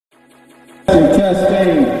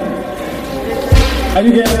Chastain. How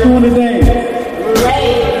you guys doing today?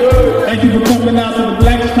 Thank you for coming out to the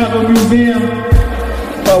Black Chicago Museum.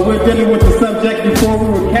 We're dealing with the subject before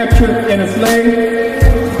we were captured and enslaved.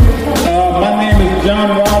 My name is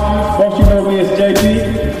John Rogers. Most you know me as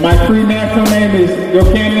JB. My free natural name is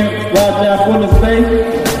Yokanan Raja Bullis Bey.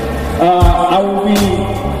 I will be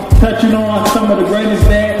touching on some of the greatest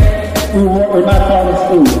that we were not taught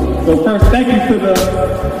in school. So first, thank you to the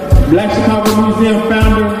Black Chicago Museum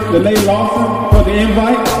founder, Lene Lawson, for the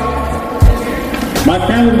invite. My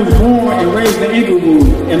family was born and raised in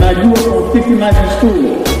Inglewood, and I grew up on 69th and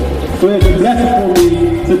School. So it's a blessing for me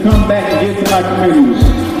to come back and give to my community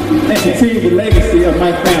and continue the legacy of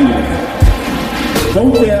my family.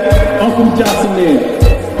 Both there, Uncle Johnson there.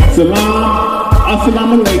 Salam,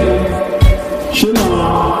 Assalamu alaikum,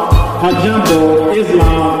 Shalom, Hajambo,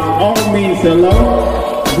 Islam, all means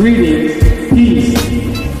hello, greetings, peace,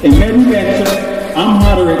 and Mary Lecture,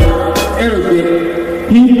 Amharic, Arabic,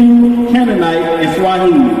 Hebrew, Canaanite, and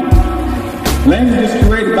Swahili. Languages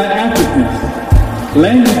created by Africans.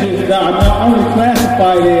 Languages that are not only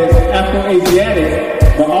classified as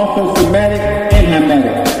Afro-Asiatic, but also Semitic and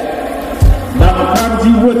Hamitic. Dr. Carter G.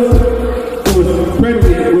 Woodson, who was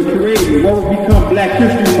credited with creating what would become Black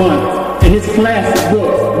History Month, and his classic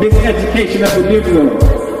book, Miseducation of the Negro,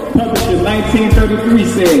 published in 1933,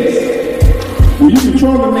 says, when you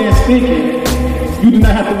control a man's thinking, you do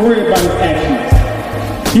not have to worry about his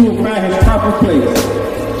actions. He will find his proper place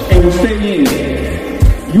and will stay in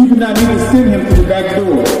it. You do not need to send him to the back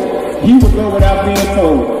door. He will go without being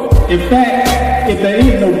told. In fact, if there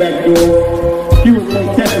is no back door, he will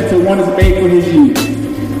protect until one is made for his use.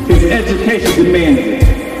 His education demands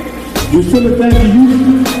it. Drusilla Duncan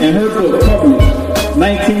Houston, in her book published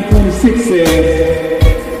 1926,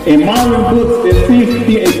 says, in modern books there seems to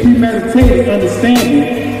be a premeditated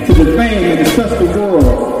understanding to defame and discuss the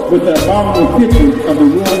world with the abominable pictures of the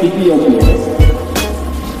ruined Ethiopians,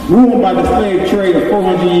 ruled by the slave trade of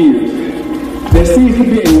 400 years. There seems to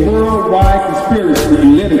be a worldwide conspiracy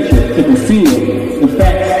in literature to conceal the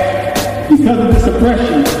facts. Because of the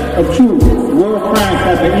suppression of truth, world crimes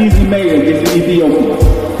have been easily made against the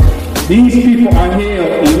Ethiopians. These people are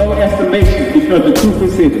held in low estimation because the truth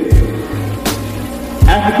is hidden.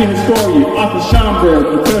 African historian Arthur Schomburg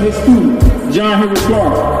will tell his student, John Henry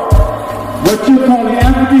Clark, what you're calling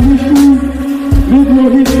African history,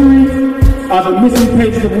 Negro history, are the missing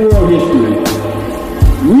pages of world history.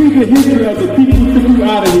 Read the history of the people who took you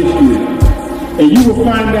out of history, and you will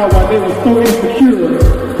find out why they were so insecure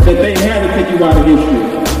that they had to take you out of history,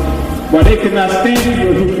 why they could not stand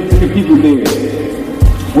your history to the people there.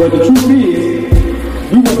 Well, the truth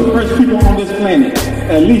is, we were the first people on this planet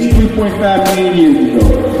at least 3.5 million years ago,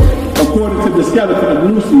 according to the skeleton of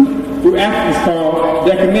Lucy, who Africans call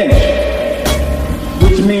Dekenesh,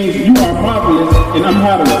 which means you are marvelous in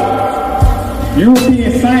Amharic.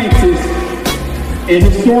 European scientists and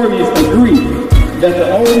historians agree that the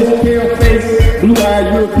oldest pale-faced,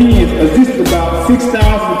 blue-eyed Europeans existed about 6,000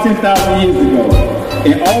 to 10,000 years ago,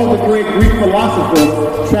 and all the great Greek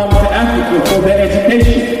philosophers traveled to Africa for their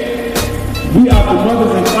education. We are the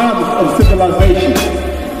mothers and fathers of civilization.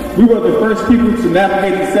 We were the first people to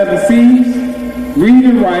navigate the 7 seas, read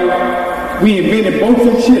and write. We invented boats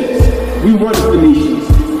and ships. We were the Phoenicians,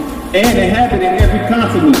 and inhabited every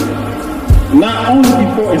continent. Not only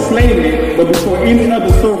before enslavement, but before any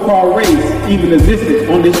other so-called race even existed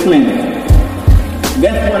on this planet.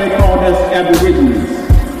 That's why they called us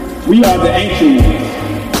Aborigines. We are the ancient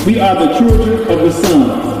ones. We are the children of the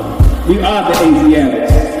sun. We are the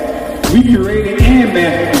Asiatics. We created and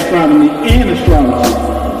mastered astronomy and astrology.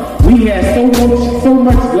 We had so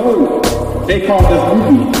much gold, they called us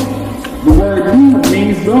rubies. The word ruby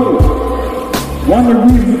means gold. One of the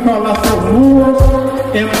reasons we call ourselves Moors,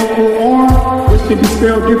 M-O-O-R, which can be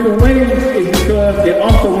spelled different ways, is because it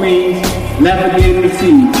also means navigating the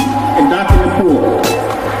seas and docking the port.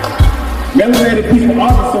 Melanated people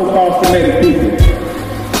are the so-called Semitic people,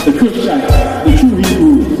 the Cushites, the true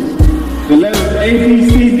Hebrews. The letters A, B,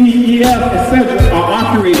 C, D, E, F, etc. are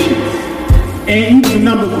operations, and even the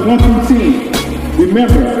numbers 1 through 10.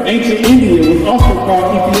 Remember, ancient India was also called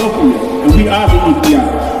Ethiopia, and we are the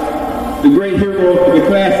Ethiopians. The great hero of the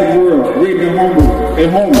classic world, written by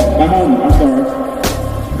Homer.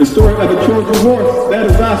 The story of the Trojan horse, that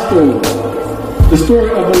is our story. The story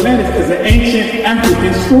of Atlantis is an ancient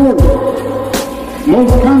African story.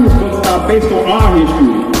 Most comic books are based on our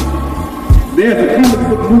history. There's a comic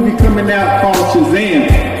book movie coming out called Shazam,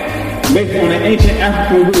 based on an ancient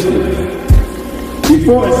African wisdom.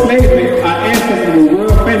 Before enslavement, our ancestors were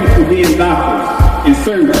world famous for being doctors and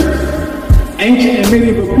surgeons. Ancient and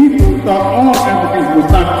medieval people thought all Africans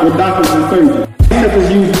were doctors and surgeons. Ancestors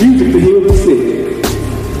used music to heal the sick.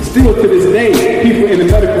 Still to this day, people in the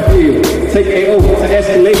medical field take an oath to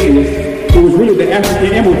Aeschylacius, who was really the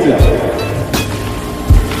African Imhotep.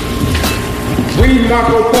 Read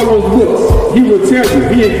Marco Polo's books. He will tell you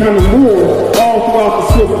he encountered Moors all throughout the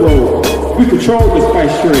Silk Road. We control the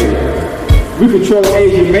spice trade. We control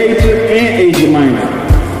Asia Major and Asia Minor.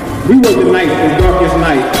 We were the knights as dark as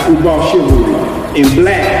night who brought chivalry. In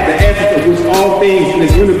black, the essence of which all things in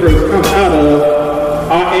this universe come out of,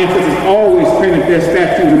 our ancestors always painted their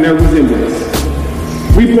statues and their resemblance.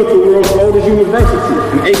 We built the world's oldest university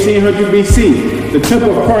in 1800 BC, the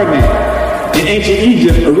Temple of Karnak, in ancient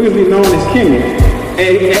Egypt, originally known as Kemet. At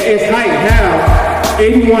its height housed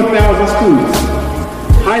 81,000 students.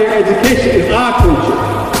 Higher education is our culture.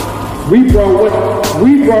 We brought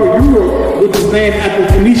Europe, which is named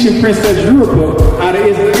after Phoenician princess Europa, out of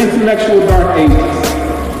its intellectual dark ages.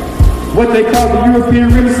 What they call the European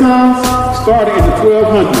Renaissance started in the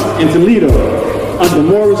 1200s in Toledo under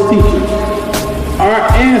Moorish teachers. Our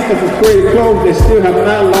ancestors created clothes that still have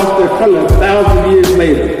not lost their color 1,000 years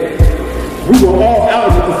later. We were all out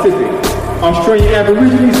in the Pacific. Australian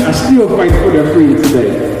Aborigines are still fighting for their freedom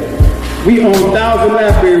today. We own 1,000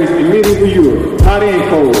 libraries in medieval Europe, hot and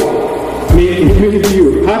cold.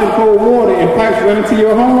 Hot and cold water and pipes running to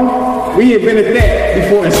your home. We invented that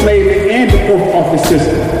before enslavement and the post office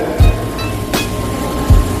system.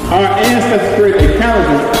 Our ancestors created a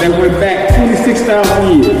calendar that went back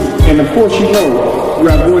 26,000 years, and of course you know we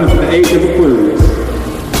are going into the age of Aquarius.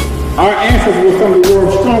 Our ancestors were some of the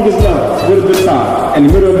world's strongest lovers with a guitar in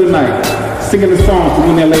the middle of the night, singing the songs to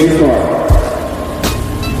win their lady's heart.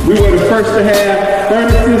 We were the first to have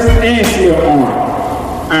furnaces and steel iron.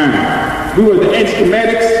 We were the ancient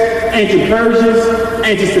Kemetics, ancient Persians,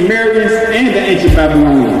 ancient Sumerians, and the ancient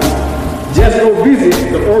Babylonians. Just go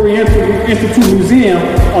visit the Oriental Institute Museum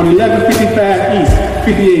on 1155 East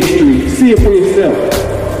 58th Street. See it for yourself.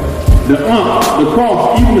 The the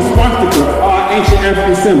cross, even the swastika are ancient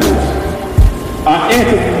African symbols. Our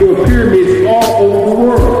ancestors built pyramids all over the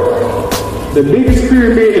world. The biggest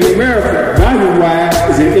pyramid in America, value-wise,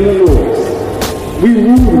 is in Illinois. We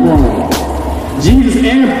ruled Rome. Jesus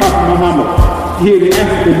and Prophet Muhammad here in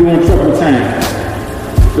Africa during troubled times.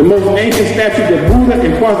 The most ancient statues of Buddha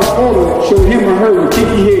and Quetzalcoatl showed him or her with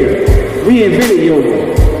kinky hair. We invented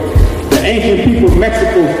yoga. The ancient people of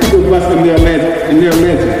Mexico speak of us in their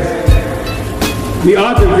legends. We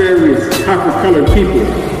are the various copper-colored people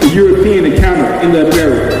the European encountered in the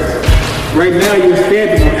Americas. Right now you're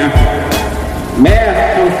standing on Africa.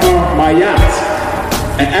 Math comes from Mayat.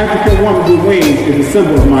 An African woman with wings is a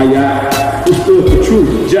symbol of Mayat, who stood for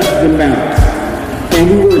truth, justice, and balance. And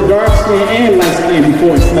we were dark-skinned and light-skinned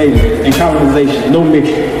before enslavement and colonization, no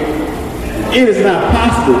mixture. It is not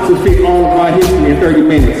possible to fit all of our history in 30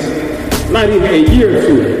 minutes, not even a year or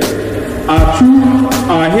two. Our truth,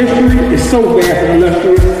 our history is so vast and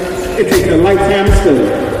illustrious, it takes a lifetime to study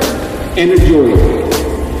and enjoy it.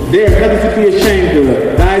 There's nothing to be ashamed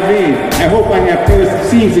of. Dive in. I hope I have planted some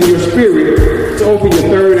seeds in your spirit to open your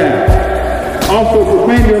third eye. Also,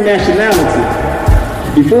 proclaim your nationality.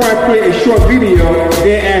 Before I play a short video,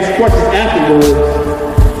 then ask questions afterwards,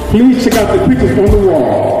 please check out the pictures on the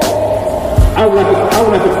wall. I would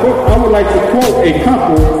like to quote a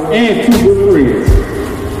couple and two good friends.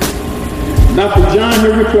 Dr. John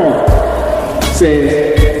Henry Clark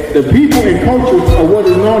says, the people and cultures of what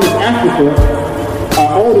is known as Africa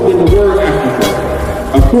are older than the word Africa.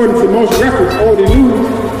 According to most records, old and new,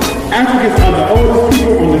 Africans are the oldest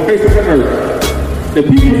people on the face of the earth. The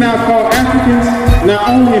people now called Africans not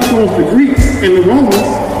only influenced the Greeks and the Romans,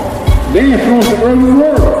 they influenced the early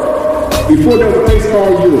world before there was a place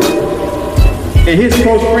called Europe. And his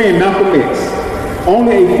close friend, Malcolm X,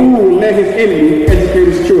 only a fool will let his enemy educate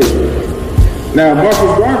his children. Now,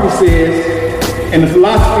 Marcus Garvey says, in the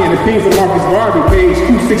Philosophy and Opinions of Marcus Garvey, page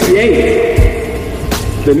 268,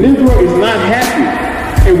 the Negro is not happy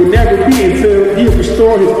and will never be until he has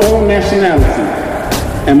restored his own nationality.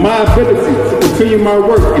 And my ability to continue my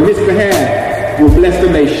work in this behalf will bless the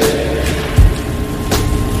nation.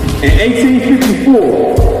 In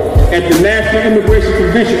 1854, at the National Immigration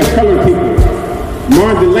Convention of Colored People,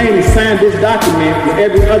 Martin Delany signed this document with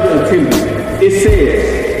every other attendee. It says,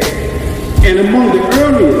 and among the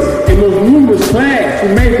earliest and most numerous clans who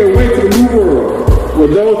made their way to the New World were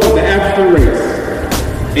those of the African race.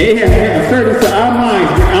 And it has been asserted to our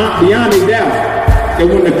minds beyond a doubt that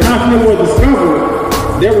when the continent was discovered,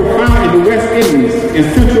 there were found in the West Indies and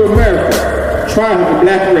Central America tribes of the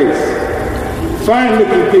black race.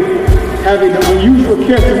 Fine-looking people having the unusual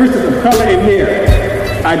characteristics of color and hair,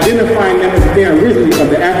 identifying them as being originally of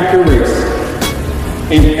the African race.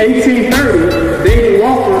 In 1830, David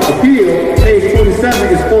Walker appealed, page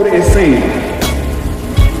 47 is quoted as saying,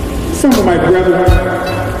 "Some of my brethren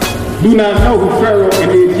do not know who Pharaoh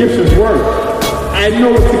and the Egyptians were. I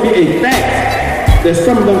know it to be a fact that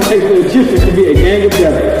some of them take the Egyptians to be a gang of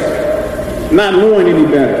devils, not knowing any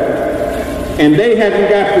better. And they, having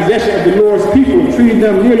got possession of the Lord's people, treated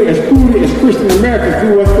them nearly as cruelly as Christian Americans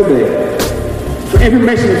do us today. For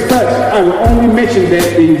information of such, I will only mention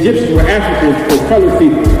that the Egyptians were Africans or colored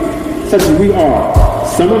people, such as we are.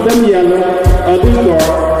 Some of them yellow, others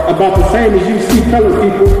dark, about the same as you see colored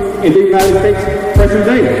people in the United States present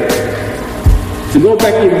day." To go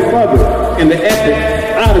back even further, in the epic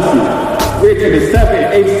Odyssey, written in the 7th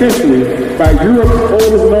and 8th century by Europe's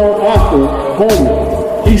oldest known author,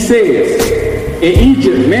 Homer, he says, "In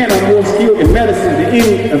Egypt, men are more skilled in medicine than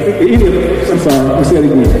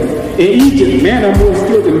In Egypt, men are more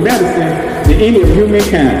skilled in medicine than any of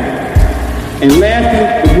humankind." And lastly,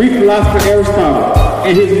 the Greek philosopher Aristotle,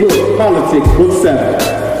 in his book, Politics, Book 7,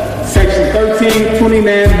 Section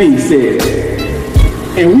 1329b says,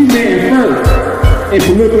 "And we may infer in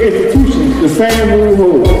political institutions the same rule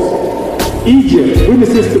holds. Egypt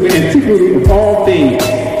witnesses to the antiquity of all things,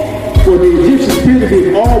 for the Egyptians appear to be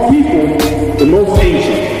of all people the most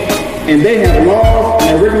ancient, and they have laws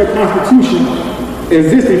and a regular constitution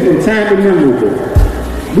existing from time immemorial.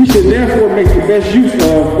 We should therefore make the best use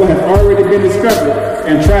of what has already been discovered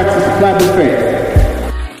and try to supply the fact.